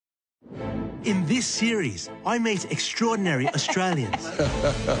In this series, I meet extraordinary Australians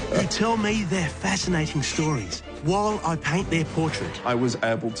who tell me their fascinating stories while I paint their portrait. I was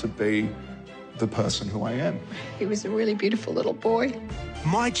able to be the person who I am. He was a really beautiful little boy.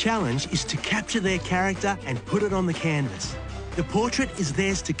 My challenge is to capture their character and put it on the canvas. The portrait is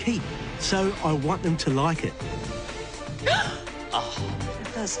theirs to keep, so I want them to like it.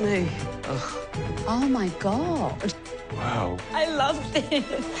 That's new. Oh my God. Wow. I love this.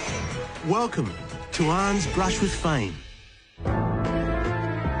 Welcome to Arne's Brush with Fame.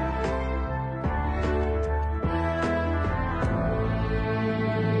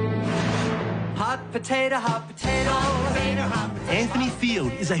 Hot potato, hot potato. Hot potato, hot potato. Anthony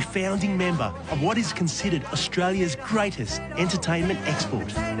Field is a founding member of what is considered Australia's greatest entertainment export.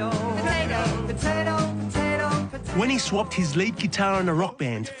 Potato, potato, potato, potato. When he swapped his lead guitar in a rock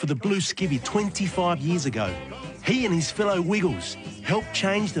band for the Blue Skivvy 25 years ago, he and his fellow Wiggles helped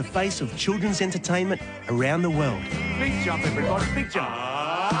change the face of children's entertainment around the world. Big jump, everybody, big jump.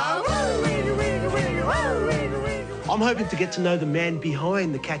 I'm hoping to get to know the man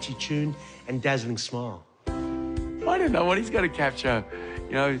behind the catchy tune and dazzling smile. I don't know what he's going to capture.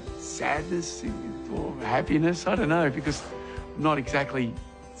 You know, sadness or happiness. I don't know, because I'm not exactly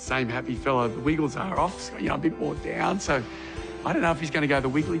the same happy fellow the Wiggles are off. You know, a bit more down. So I don't know if he's going to go the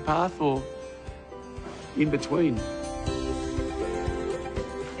Wiggly path or in between.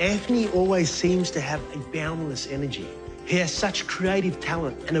 Anthony always seems to have a boundless energy. He has such creative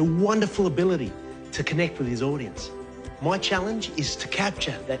talent and a wonderful ability to connect with his audience. My challenge is to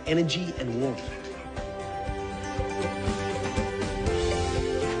capture that energy and warmth.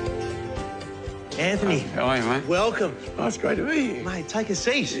 Anthony. How are you, mate? Welcome. Oh, it's great to be here. Mate, take a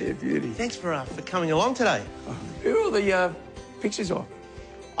seat. Yeah, beauty. Thanks for coming along today. Who are all the pictures of?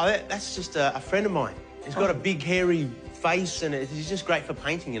 Oh, that's just a friend of mine. He's got a big, hairy face, and he's just great for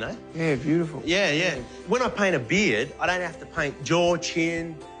painting, you know? Yeah, beautiful. Yeah. When I paint a beard, I don't have to paint jaw,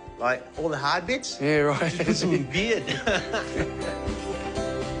 chin, like all the hard bits. Yeah, right. Just put some beard.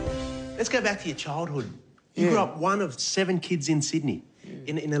 Let's go back to your childhood. You grew up one of 7 kids in Sydney,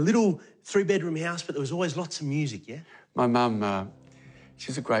 in a little 3-bedroom house, but there was always lots of music, yeah? My mum,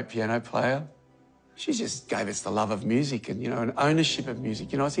 she's a great piano player. She just gave us the love of music and, you know, an ownership of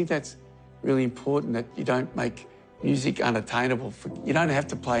music. You know, I think that's really important, that you don't make music unattainable. You don't have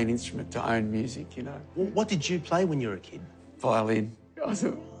to play an instrument to own music, you know. What did you play when you were a kid? Violin. I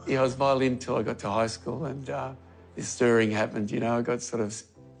was violin till I got to high school, and this stirring happened, you know. I got sort of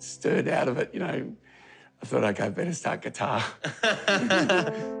stirred out of it, you know. I thought, okay, better start guitar.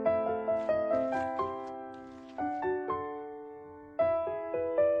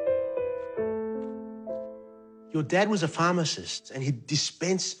 Your dad was a pharmacist and he'd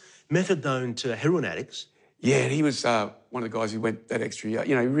dispense methadone to heroin addicts. Yeah, and he was one of the guys who went that extra year.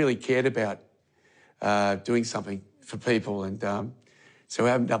 You know, he really cared about doing something for people, and so we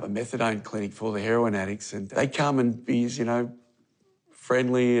opened up a methadone clinic for the heroin addicts, and they come and be as, you know,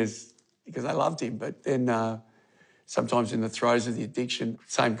 friendly as, because they loved him. But then sometimes in the throes of the addiction,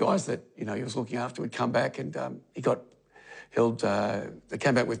 same guys that, you know, he was looking after would come back, and he got held, they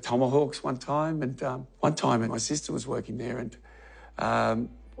came back with tomahawks one time, and one time my sister was working there, and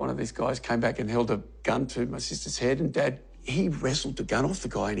one of these guys came back and held a gun to my sister's head, and Dad, he wrestled the gun off the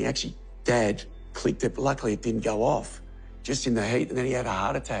guy, and he actually, Dad clicked it, but luckily it didn't go off, just in the heat, and then he had a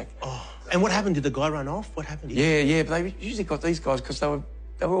heart attack. Oh, and what happened? Did the guy run off? What happened? Yeah, but they usually got these guys because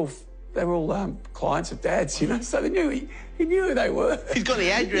they were all clients of Dad's, you know, so they knew he knew who they were. He's got the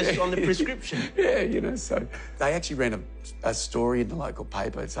address on the prescription. Yeah, you know, so they actually ran a story in the local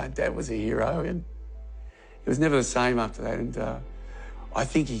paper saying Dad was a hero, and it was never the same after that, and I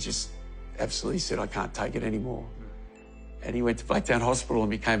think he just absolutely said, I can't take it anymore. And he went to Blacktown Hospital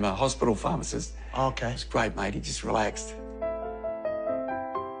and became a hospital pharmacist. Oh, okay. It was great, mate. He just relaxed.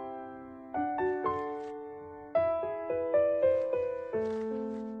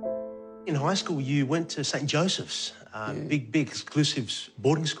 In high school, you went to St. Joseph's, big exclusive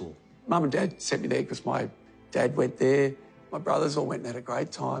boarding school. Mum and Dad sent me there because my dad went there. My brothers all went and had a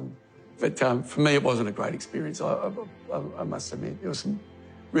great time. But for me, it wasn't a great experience, I must admit. There were some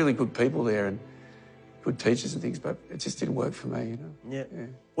really good people there and good teachers and things, but it just didn't work for me, you know. Yeah.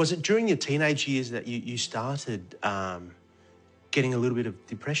 Was it during your teenage years that you started getting a little bit of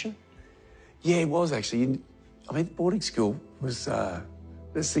depression? Yeah, it was actually. I mean, boarding school was,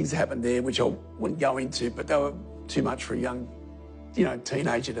 there's things that happened there which I wouldn't go into, but they were too much for a young, you know,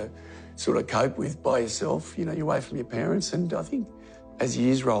 teenager to sort of cope with by yourself. You know, you're away from your parents, and I think as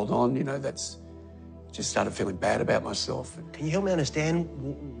years rolled on, you know, that's just started feeling bad about myself. Can you help me understand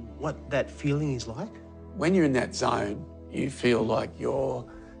what that feeling is like? When you're in that zone, you feel like you're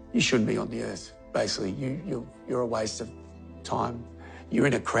you shouldn't be on the earth. Basically, you're a waste of time. You're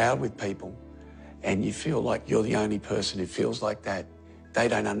in a crowd with people and you feel like you're the only person who feels like that. They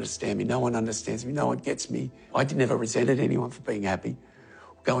don't understand me. No one understands me. No one gets me. I never resented anyone for being happy.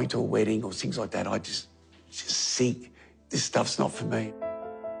 Going to a wedding or things like that, I just seek. This stuff's not for me.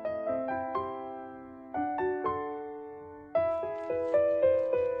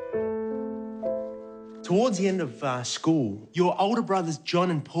 Towards the end of school, your older brothers,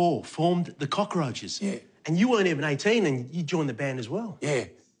 John and Paul, formed the Cockroaches. Yeah. And you weren't even 18 and you joined the band as well. Yeah.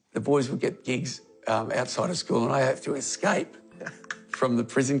 The boys would get gigs outside of school and I have to escape from the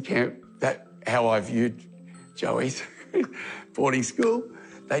prison camp. That's how I viewed Joey's boarding school.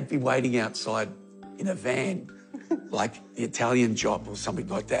 They'd be waiting outside in a van, like the Italian Job or something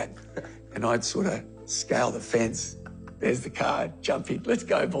like that. And I'd sort of scale the fence. There's the car, jump in, let's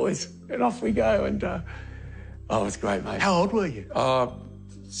go, boys. And off we go. And it was great, mate. How old were you?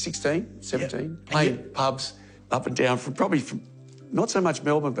 16, 17. Yep. Playing pubs up and down from not so much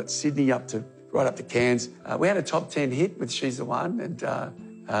Melbourne, but Sydney right up to Cairns. We had a top 10 hit with She's the One and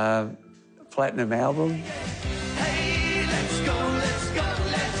platinum album. Hey, let's go, let's go,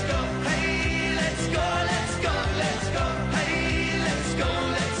 let's go. Hey, let's go, let's go, let's go. Hey, let's go,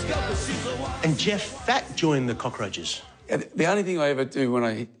 let's go. She's the one. And Jeff Fat joined the Cockroaches. The only thing I ever do when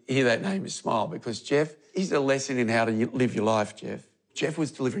I hear that name is smile, because Jeff, he's a lesson in how to live your life, Jeff. Jeff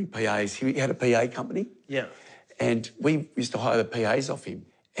was delivering PAs. He had a PA company. Yeah. And we used to hire the PAs off him.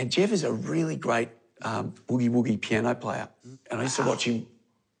 And Jeff is a really great boogie-woogie piano player. And I used to watch him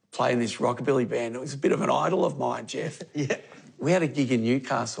play in this rockabilly band. It was a bit of an idol of mine, Jeff. Yeah. We had a gig in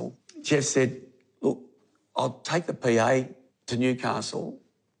Newcastle. Jeff said, look, I'll take the PA to Newcastle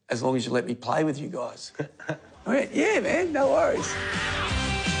as long as you let me play with you guys. I went, yeah, man, no worries.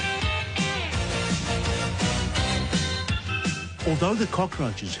 Although the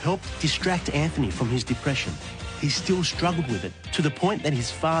Cockroaches helped distract Anthony from his depression, he still struggled with it to the point that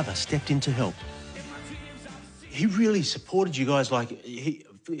his father stepped in to help. He really supported you guys. Like, he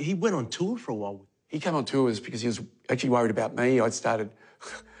went on tour for a while. He came on tour because he was actually worried about me. I'd started,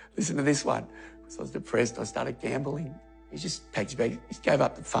 listen to this one, because I was depressed. I started gambling. He just packed his bag. He gave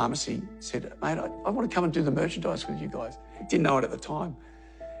up the pharmacy, said, mate, I want to come and do the merchandise with you guys. He didn't know it at the time.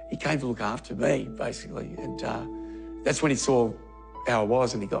 He came to look after me, basically. And that's when he saw how I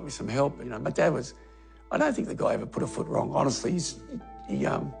was and he got me some help. You know, my dad was, I don't think the guy ever put a foot wrong. Honestly,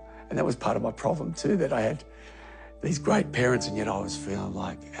 and that was part of my problem too, that I had these great parents and yet I was feeling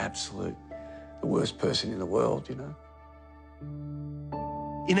like the worst person in the world, you know.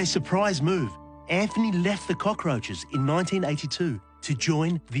 In a surprise move, Anthony left the Cockroaches in 1982 to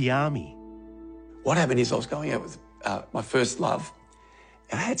join the Army. What happened is I was going out with my first love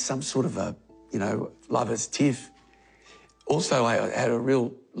and I had some sort of a, lover's tiff. Also, I had a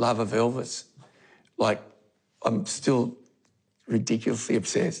real love of Elvis. Like, I'm still ridiculously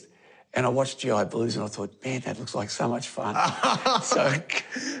obsessed. And I watched GI Blues and I thought, man, that looks like so much fun.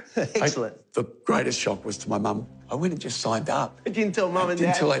 Excellent. The greatest shock was to my mum. I went and just signed up. I didn't tell Mum and Dad?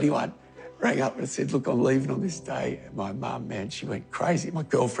 Didn't tell anyone. Rang up and said, look, I'm leaving on this day. And my mum, man, she went crazy. My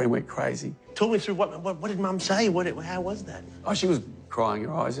girlfriend went crazy. Talk me through, what did Mum say? How was that? Oh, she was crying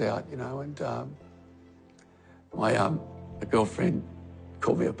her eyes out, and my girlfriend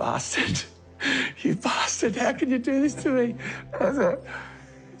called me a bastard. You bastard, how can you do this to me?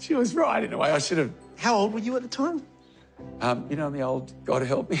 She was right in a way. I should have. How old were you at the time? The old God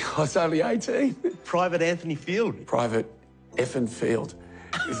help me, I was only 18. Private Anthony Field. Private effing Field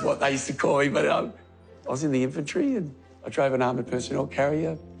is what they used to call me. But I was in the infantry and I drove an armoured personnel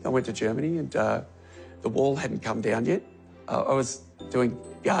carrier. I went to Germany and the wall hadn't come down yet. I was doing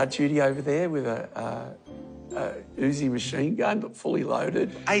guard duty over there with a Uzi machine gun, fully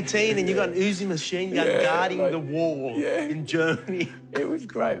loaded. 18 and you got an Uzi machine gun guarding the wall in Germany. It was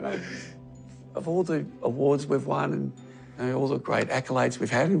great, mate. Of all the awards we've won and all the great accolades we've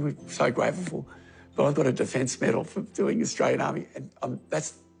had, and we're so grateful for, but I've got a Defence Medal for doing Australian Army, and I'm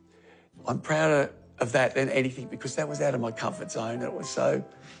prouder of that than anything because that was out of my comfort zone. And it was so,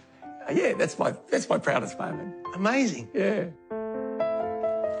 that's my proudest moment. Amazing. Yeah.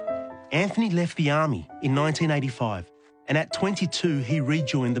 Anthony left the Army in 1985, and at 22, he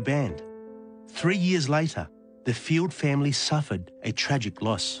rejoined the band. 3 years later, the Field family suffered a tragic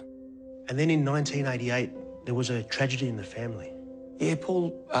loss. And then in 1988, there was a tragedy in the family. Yeah,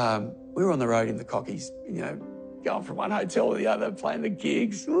 Paul, we were on the road in the Cockies, going from one hotel to the other, playing the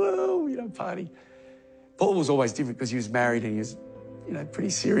gigs, whoa, party. Paul was always different because he was married and he was, pretty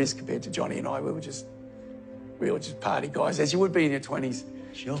serious compared to Johnny and I. We were just party guys, as you would be in your 20s.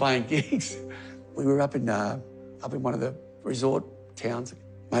 Sure. Playing gigs. We were up in one of the resort towns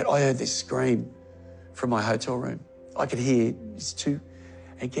Mate, I heard this scream from my hotel room. I could hear these two.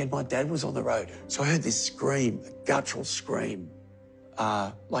 Again, my dad was on the road. So I heard this scream, a guttural scream,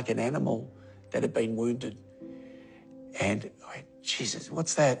 like an animal that had been wounded. And I went, Jesus,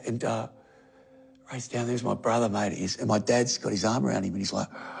 what's that? And race down, there's my brother, mate. And my dad's got his arm around him and he's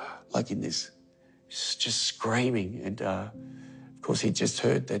like in this, just screaming. And of course, he'd just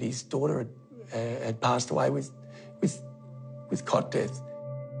heard that his daughter had passed away with cot death.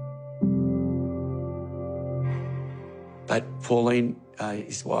 But Pauline,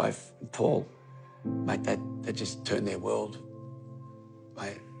 his wife, and Paul, mate, that just turned their world.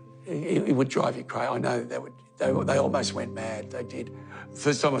 Mate, it would drive you crazy. I know they almost went mad. They did.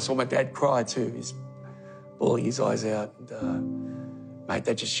 First time I saw my dad cry too, he's bawling his eyes out. And, mate,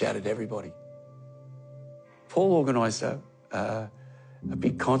 that just shattered everybody. Paul organised a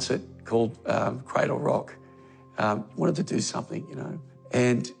big concert called Cradle Rock. Wanted to do something, you know.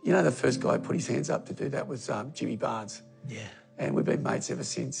 And, you know, the first guy who put his hands up to do that was Jimmy Barnes. Yeah. And we've been mates ever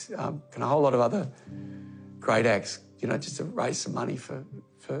since. And a whole lot of other great acts, you know, just to raise some money for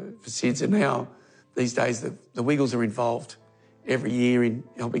SIDS. And now, these days, the Wiggles are involved every year in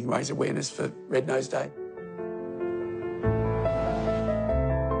helping raise awareness for Red Nose Day.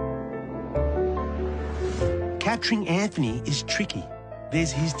 Capturing Anthony is tricky.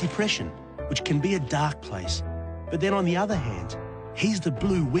 There's his depression, which can be a dark place. But then on the other hand, he's the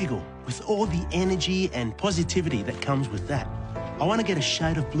blue wiggle with all the energy and positivity that comes with that. I want to get a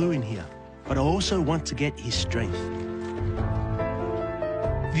shade of blue in here, but I also want to get his strength.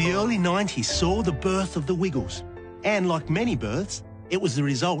 The early 90s saw the birth of the Wiggles. And like many births, it was the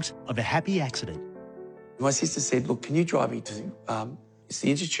result of a happy accident. My sister said, look, can you drive me to, it's the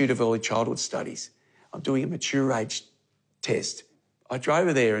Institute of Early Childhood Studies. I'm doing a mature age test. I drove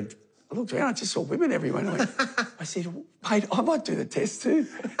her there and I looked around, I just saw women everywhere. I said, mate, I might do the test too.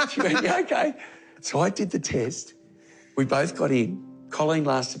 She went, yeah, okay. So I did the test. We both got in. Colleen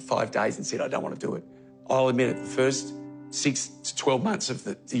lasted 5 days and said, I don't want to do it. I'll admit it, the first 6 to 12 months of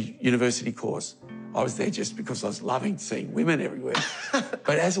the university course, I was there just because I was loving seeing women everywhere.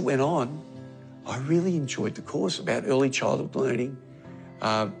 But as it went on, I really enjoyed the course about early childhood learning,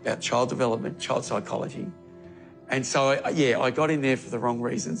 about child development, child psychology. And so, I got in there for the wrong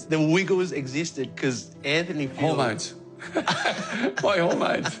reasons. The Wiggles existed because Anthony Field... Hormones. My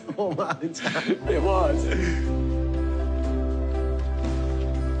hormones. Hormones. It was.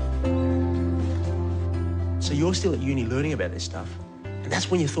 So you're still at uni learning about this stuff. And that's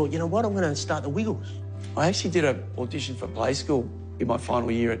when you thought, you know what, I'm going to start the Wiggles. I actually did an audition for Play School in my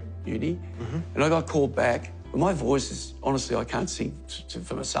final year at uni. And I got called back. My voice is, honestly, I can't sing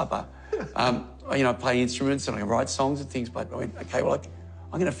for my supper. You know, I play instruments and I can write songs and things, but I went, okay, well,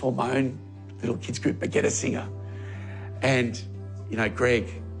 I'm going to form my own little kids group, but get a singer. And, you know,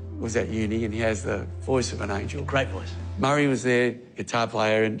 Greg was at uni and he has the voice of an angel. Great voice. Murray was there, guitar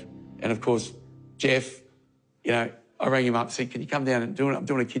player, and of course, Jeff, you know, I rang him up and said, can you come down and do it? I'm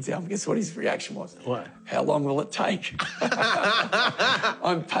doing a kids' album. Guess what his reaction was? What? How long will it take?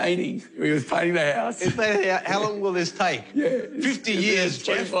 I'm painting. He was painting the house. How long will this take? Yeah. 50 years,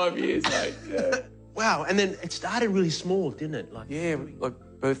 25 years, mate. Yeah. Wow, and then it started really small, didn't it? Like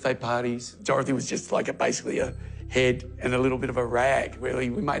birthday parties. Dorothy was just like basically a head and a little bit of a rag, really.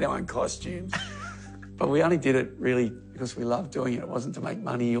 We made our own costumes. But we only did it really because we loved doing it. It wasn't to make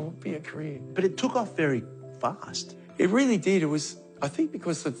money or be a career. But it took off very fast. It really did. It was, I think,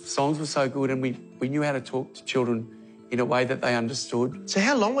 because the songs were so good and we knew how to talk to children in a way that they understood. So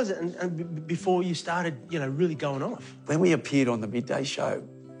how long was it before you started, you know, really going off? When we appeared on the Midday Show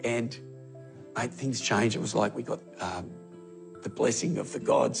and, mate, things changed. It was like we got the blessing of the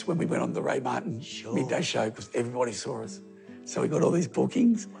gods when we went on the Ray Martin Midday Show because everybody saw us. So we got all these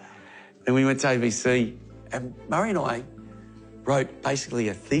bookings. Wow. And we went to ABC and Murray and I wrote basically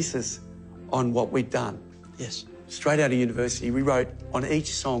a thesis on what we'd done. Yes. Straight out of university, we wrote, on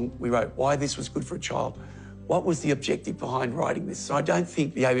each song, we wrote why this was good for a child. What was the objective behind writing this? So I don't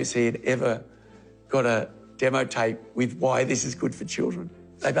think the ABC had ever got a demo tape with why this is good for children.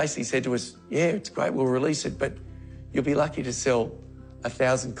 They basically said to us, yeah, it's great, we'll release it, but you'll be lucky to sell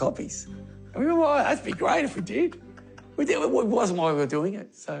 1,000 copies. And we went, well, that'd be great if we did. It wasn't why we were doing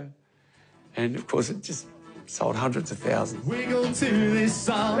it, so. And of course, it just sold hundreds of thousands. Wiggle to this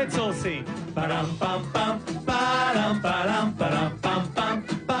song. Let's all sing. Ba-dum bum bum, ba-dum ba-dum ba-dum bum bum,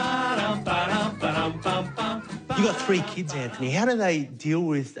 ba-dum ba-dum ba-dum bum bum. You got 3 kids, Anthony. How do they deal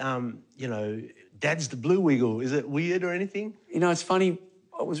with, you know, Dad's the blue wiggle? Is it weird or anything? You know, it's funny.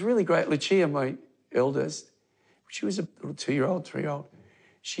 It was really great. Lucia, my eldest, she was a little 2-year-old, 3-year-old.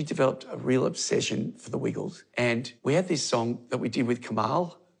 She developed a real obsession for the Wiggles. And we had this song that we did with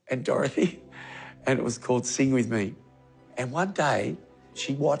Kamal, and Dorothy, and it was called Sing With Me. And one day,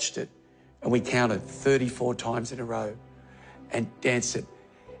 she watched it, and we counted 34 times in a row and danced it.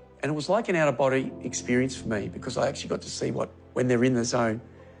 And it was like an out-of-body experience for me because I actually got to see when they're in the zone,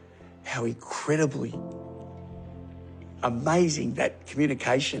 how incredibly amazing that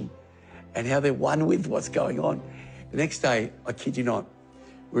communication and how they're one with what's going on. The next day, I kid you not,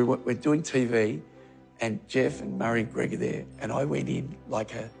 we're doing TV and Jeff and Murray and Greg are there, and I went in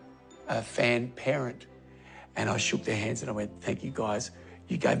like a fan parent and I shook their hands and I went, thank you guys.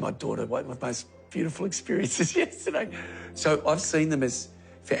 You gave my daughter one of the most beautiful experiences yesterday. So I've seen them as,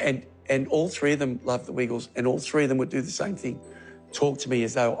 and all three of them love the Wiggles, and all three of them would do the same thing. Talk to me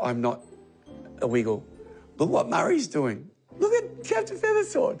as though I'm not a Wiggle. Look what Murray's doing. Look at Captain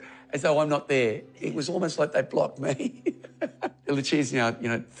Feathersword. As though I'm not there. It was almost like they blocked me. Lucia's now,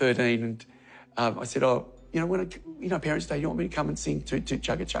 13, and I said, when Parents' Day, you want me to come and sing Toot Toot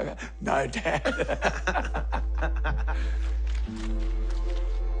Chugga Chugga? No, Dad.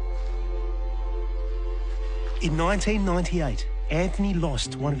 In 1998, Anthony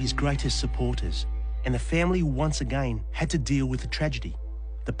lost one of his greatest supporters, and the family once again had to deal with the tragedy,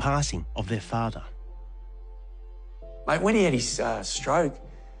 the passing of their father. Mate, when he had his stroke,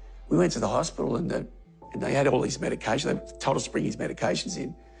 we went to the hospital and they had all his medication. They told us to bring his medications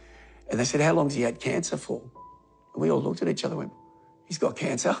in. And they said, how long has he had cancer for? And we all looked at each other and went, he's got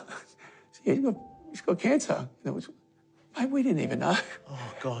cancer? Yeah, he's got cancer. And mate, we didn't even know.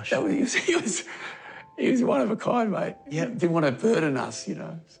 Oh, gosh. He was one of a kind, mate. Yeah. He didn't want to burden us,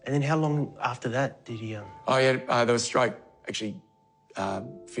 And then how long after that did he... Oh, yeah, there was stroke actually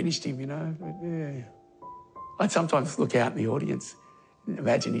finished him, Yeah. I'd sometimes look out in the audience and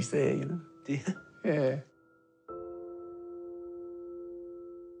imagine he's there, Do you? Yeah.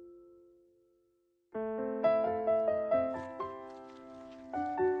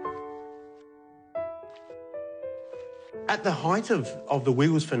 At the height of the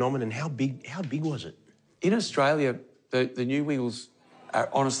Wiggles phenomenon, how big was it? In Australia, the new Wiggles are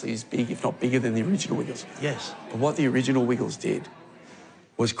honestly as big, if not bigger, than the original Wiggles. Yes. But what the original Wiggles did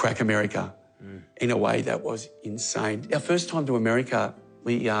was crack America in a way that was insane. Our first time to America,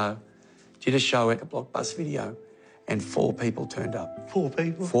 we did a show at a Blockbuster Video and 4 people turned up. 4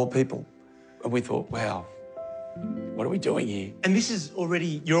 people? 4 people. And we thought, wow, what are we doing here? And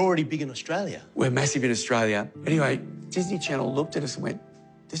you're already big in Australia. We're massive in Australia. Anyway, Disney Channel looked at us and went,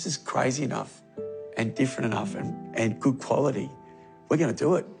 this is crazy enough and different enough and good quality. We're going to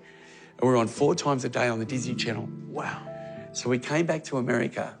do it. And we're on 4 times a day on the Disney Channel. Wow. So we came back to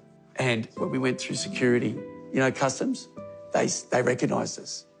America, and when we went through security, customs, they recognised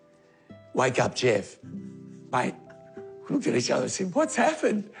us. Wake up, Jeff. Mate, we looked at each other and said, what's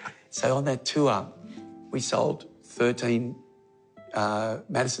happened? So on that tour, we sold 13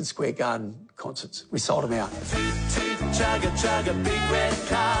 Madison Square Garden concerts. We sold them out. Toot, toot, chugga, chugga, big red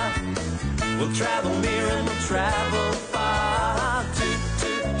car. We'll travel near and we'll travel far. Toot,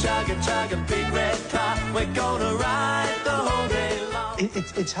 toot, chugga, chugga, big red car. We're gonna ride the whole day long.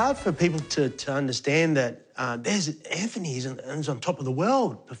 It's hard for people to understand that there's Anthony is on top of the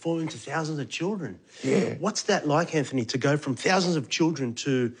world, performing to thousands of children. Yeah. What's that like, Anthony, to go from thousands of children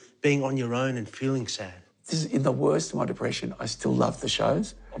to being on your own and feeling sad? This is in the worst of my depression. I still love the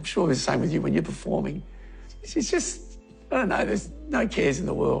shows. I'm sure it's the same with you when you're performing. It's just, I don't know, there's no cares in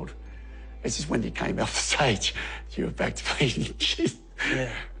the world. It's just when you came off the stage, you were back to being shit.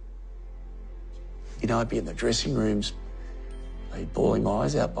 Yeah. I'd be in the dressing rooms, bawling my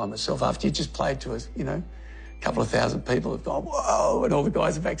eyes out by myself after you just played to us, a couple of thousand people have gone, whoa, and all the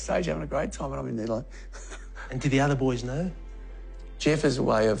guys are backstage having a great time, and I'm in there like... And did the other boys know? Jeff has a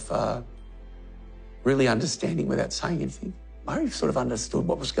way of really understanding without saying anything. Murray sort of understood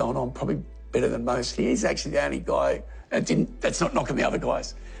what was going on probably better than most. He's actually the only guy, that's not knocking the other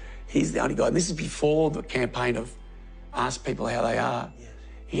guys. He's the only guy, and this is before the campaign of ask people how they are. Yes.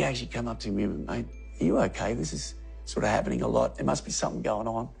 He actually came up to me and mate, are you okay? This is sort of happening a lot. There must be something going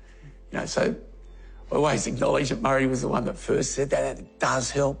on. So I always acknowledge that Murray was the one that first said that. It does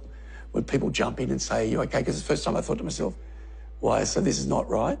help when people jump in and say, are you okay? Because the first time I thought to myself, why, so this is not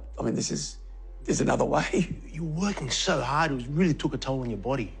right? I mean, there's another way. You were working so hard, it really took a toll on your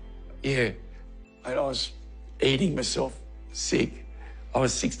body. Yeah. I was eating myself sick. I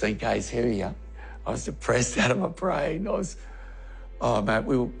was 16 k's heavier. I was depressed out of my brain. Mate,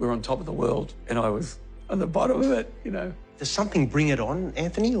 we were on top of the world and I was on the bottom of it, Does something bring it on,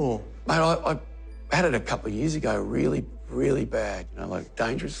 Anthony, or? Mate, I had it a couple of years ago, really, really bad, like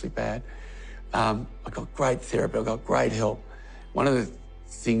dangerously bad. I got great therapy, I got great help. One of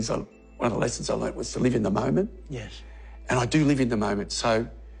the lessons I learned was to live in the moment. Yes. And I do live in the moment. So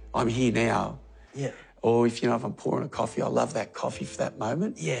I'm here now. Yeah. Or if, if I'm pouring a coffee, I love that coffee for that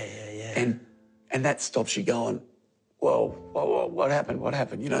moment. Yeah. And that stops you going, well, what happened? What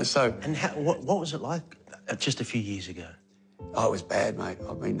happened? So... And what was it like just a few years ago? Oh, it was bad, mate.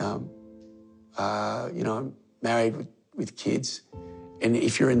 I mean, I'm married with kids, and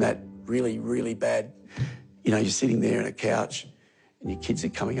if you're in that really, really bad, you're sitting there on a couch and your kids are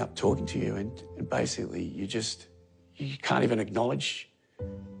coming up talking to you and basically you can't even acknowledge,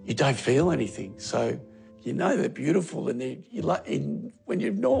 you don't feel anything. So, they're beautiful and when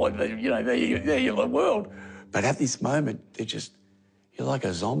you're not, they're your world. But at this moment, you're like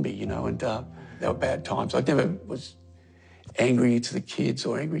a zombie, and they were bad times. I never was angry to the kids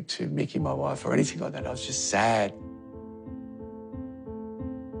or angry to Mickey, my wife, or anything like that. I was just sad.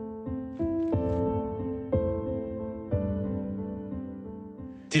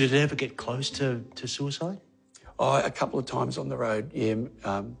 Did it ever get close to suicide? Oh, a couple of times on the road, yeah.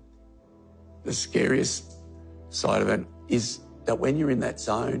 The scariest side of it is that when you're in that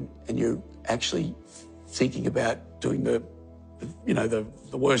zone and you're actually thinking about doing the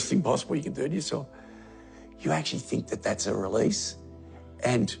worst thing possible you can do to yourself, you actually think that that's a release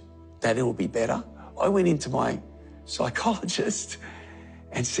and that it'll be better. I went into my psychologist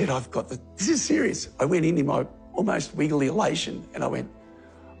and said, this is serious. I went in my almost wiggly elation and I went,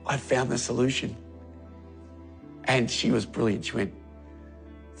 I found the solution. And she was brilliant. She went,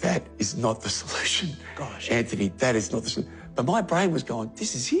 that is not the solution. Gosh. Anthony, that is not the solution. But my brain was going,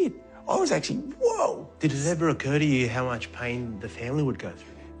 this is it. I was actually, whoa. Did it ever occur to you how much pain the family would go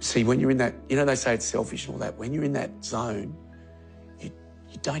through? See, when you're in that, they say it's selfish and all that. When you're in that zone, you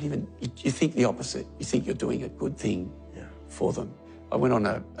don't even, you think the opposite. You think you're doing a good thing for them. I went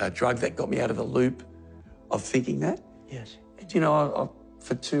on a drug that got me out of the loop of thinking that. Yes. And, I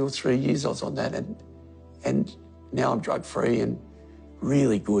for 2 or 3 years I was on that and now I'm drug-free and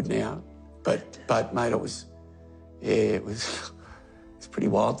really good now. But mate, it was it's pretty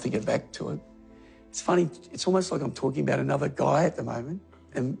wild thinking back to it. It's funny, it's almost like I'm talking about another guy at the moment.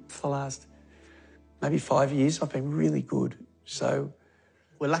 And for the last maybe 5 years, I've been really good. So...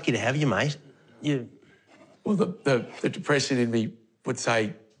 We're lucky to have you, mate. Well, the depression in me would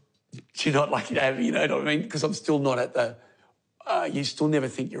say, you're not lucky to have me, you know what I mean? Because I'm still not at the... you still never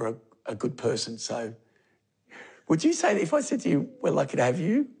think you're a good person, so... Would you say that if I said to you, we're lucky to have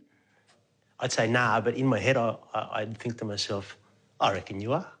you? I'd say nah, but in my head, I'd think to myself, I reckon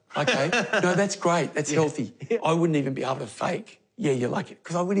you are. Okay. No, that's great. That's healthy. Yeah. I wouldn't even be able to fake, yeah, you're lucky,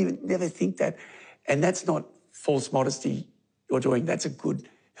 because I wouldn't even never think that. And that's not false modesty you're doing. That's a good,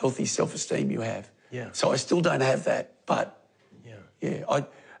 healthy self-esteem you have. Yeah. So I still don't have that, but yeah,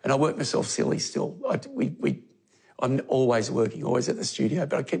 I work myself silly still. I'm always working, always at the studio,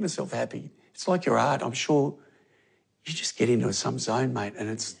 but I keep myself happy. It's like your art. I'm sure you just get into some zone, mate, and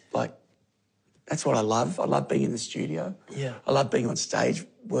it's like, that's what I love. I love being in the studio. Yeah. I love being on stage,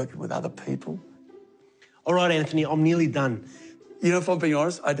 working with other people. All right, Anthony, I'm nearly done. If I'm being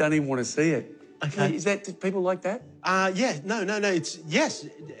honest, I don't even want to see it. Okay. Is that, do people like that? Yeah, no, it's, yes,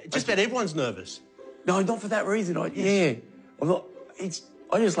 just about everyone's nervous. No, not for that reason. I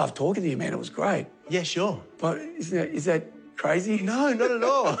just love talking to you, man. It was great. Yeah, sure. But is that crazy? No, not at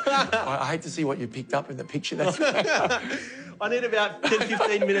all. I hate to see what you picked up in the picture. That's I need about 10,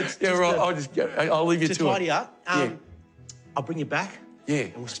 15 minutes. Yeah, right. I'll leave you to tidy up. Yeah. I'll bring you back. Yeah.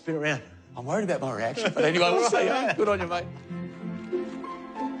 And we'll spin around. I'm worried about my reaction, but anyway, we'll see. Right. Good on you, mate.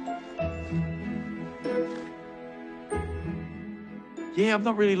 Yeah, I'm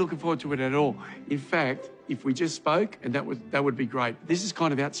not really looking forward to it at all. In fact, if we just spoke, and that would be great. This is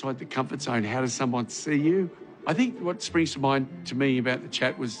kind of outside the comfort zone. How does someone see you? I think what springs to mind to me about the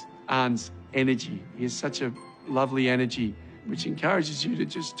chat was Arne's energy. He has such a lovely energy, which encourages you to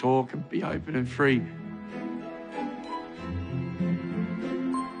just talk and be open and free.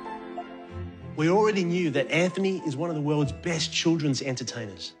 We already knew that Anthony is one of the world's best children's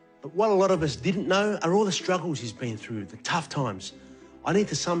entertainers. But what a lot of us didn't know are all the struggles he's been through, the tough times. I need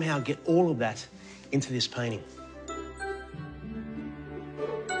to somehow get all of that into this painting.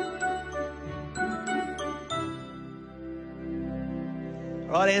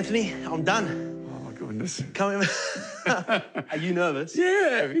 All right, Anthony, I'm done. Oh, my goodness. Come in. Are you nervous?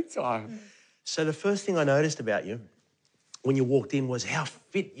 Yeah, big time. So the first thing I noticed about you when you walked in was how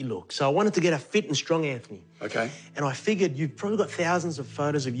fit you look. So I wanted to get a fit and strong Anthony. Okay. And I figured you've probably got thousands of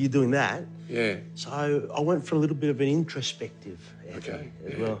photos of you doing that. Yeah. So I went for a little bit of an introspective Anthony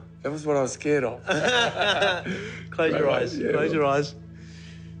as well. That was what I was scared of. Close your eyes. Yeah, Close your eyes.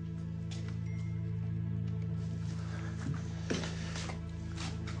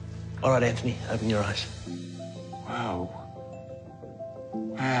 All right, Anthony, open your eyes. Wow.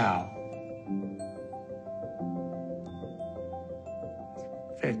 Wow.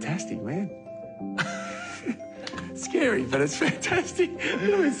 Fantastic, man. Scary, but it's fantastic.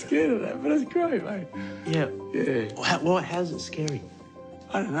 I'm always scared of that, but it's great, mate. Yeah. Yeah. How's it scary?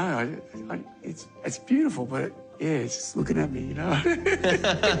 I don't know. It's beautiful, but it's just looking at me, you know.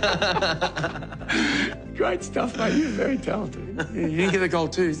 Great stuff, mate. You're very talented. Yeah, you didn't get the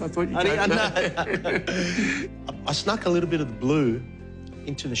gold too. So I thought you I snuck a little bit of the blue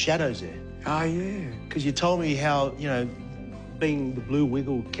into the shadows there. Oh, yeah. Because you told me how, you know, being the blue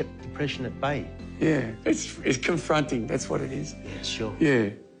wiggle kept depression at bay. Yeah. It's confronting. That's what it is. Yeah, sure. Yeah.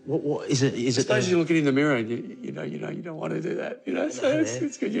 What is it? Is I it? suppose you're looking in the mirror and you know you don't want to do that. You know, so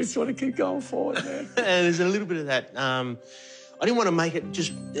it's good. You just want to keep going forward, man. And there's a little bit of that. I didn't want to make it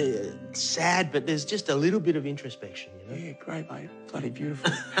just sad, but there's just a little bit of introspection, you know? Yeah, great, mate. Bloody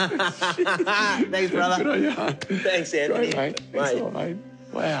beautiful. Thanks, brother. Good on you. Thanks, Anthony. Great, mate. Thanks a lot, mate.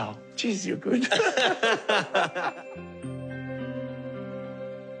 Wow. Jeez, you're good.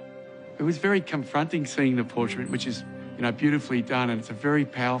 It was very confronting seeing the portrait, which is, you know, beautifully done, and it's a very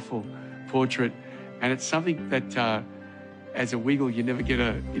powerful portrait, and it's something that, as a Wiggle, you never get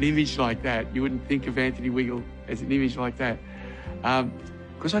an image like that. You wouldn't think of Anthony Wiggle as an image like that.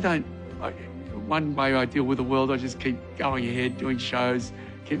 Because one way I deal with the world, I just keep going ahead, doing shows,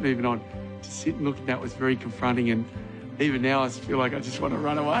 keep moving on. To sit and look at that was very confronting, and even now I feel like I just want to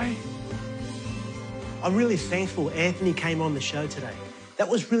run away. I'm really thankful Anthony came on the show today. That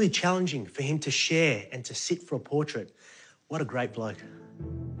was really challenging for him to share and to sit for a portrait. What a great bloke.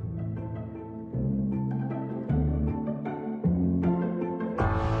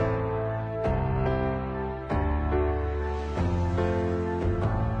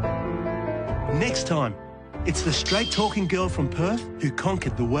 Next time, it's the straight-talking girl from Perth who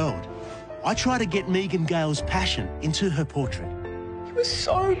conquered the world. I try to get Megan Gale's passion into her portrait. He was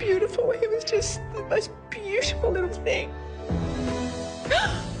so beautiful. He was just the most beautiful little thing.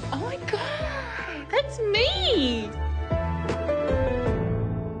 Oh my God, that's me.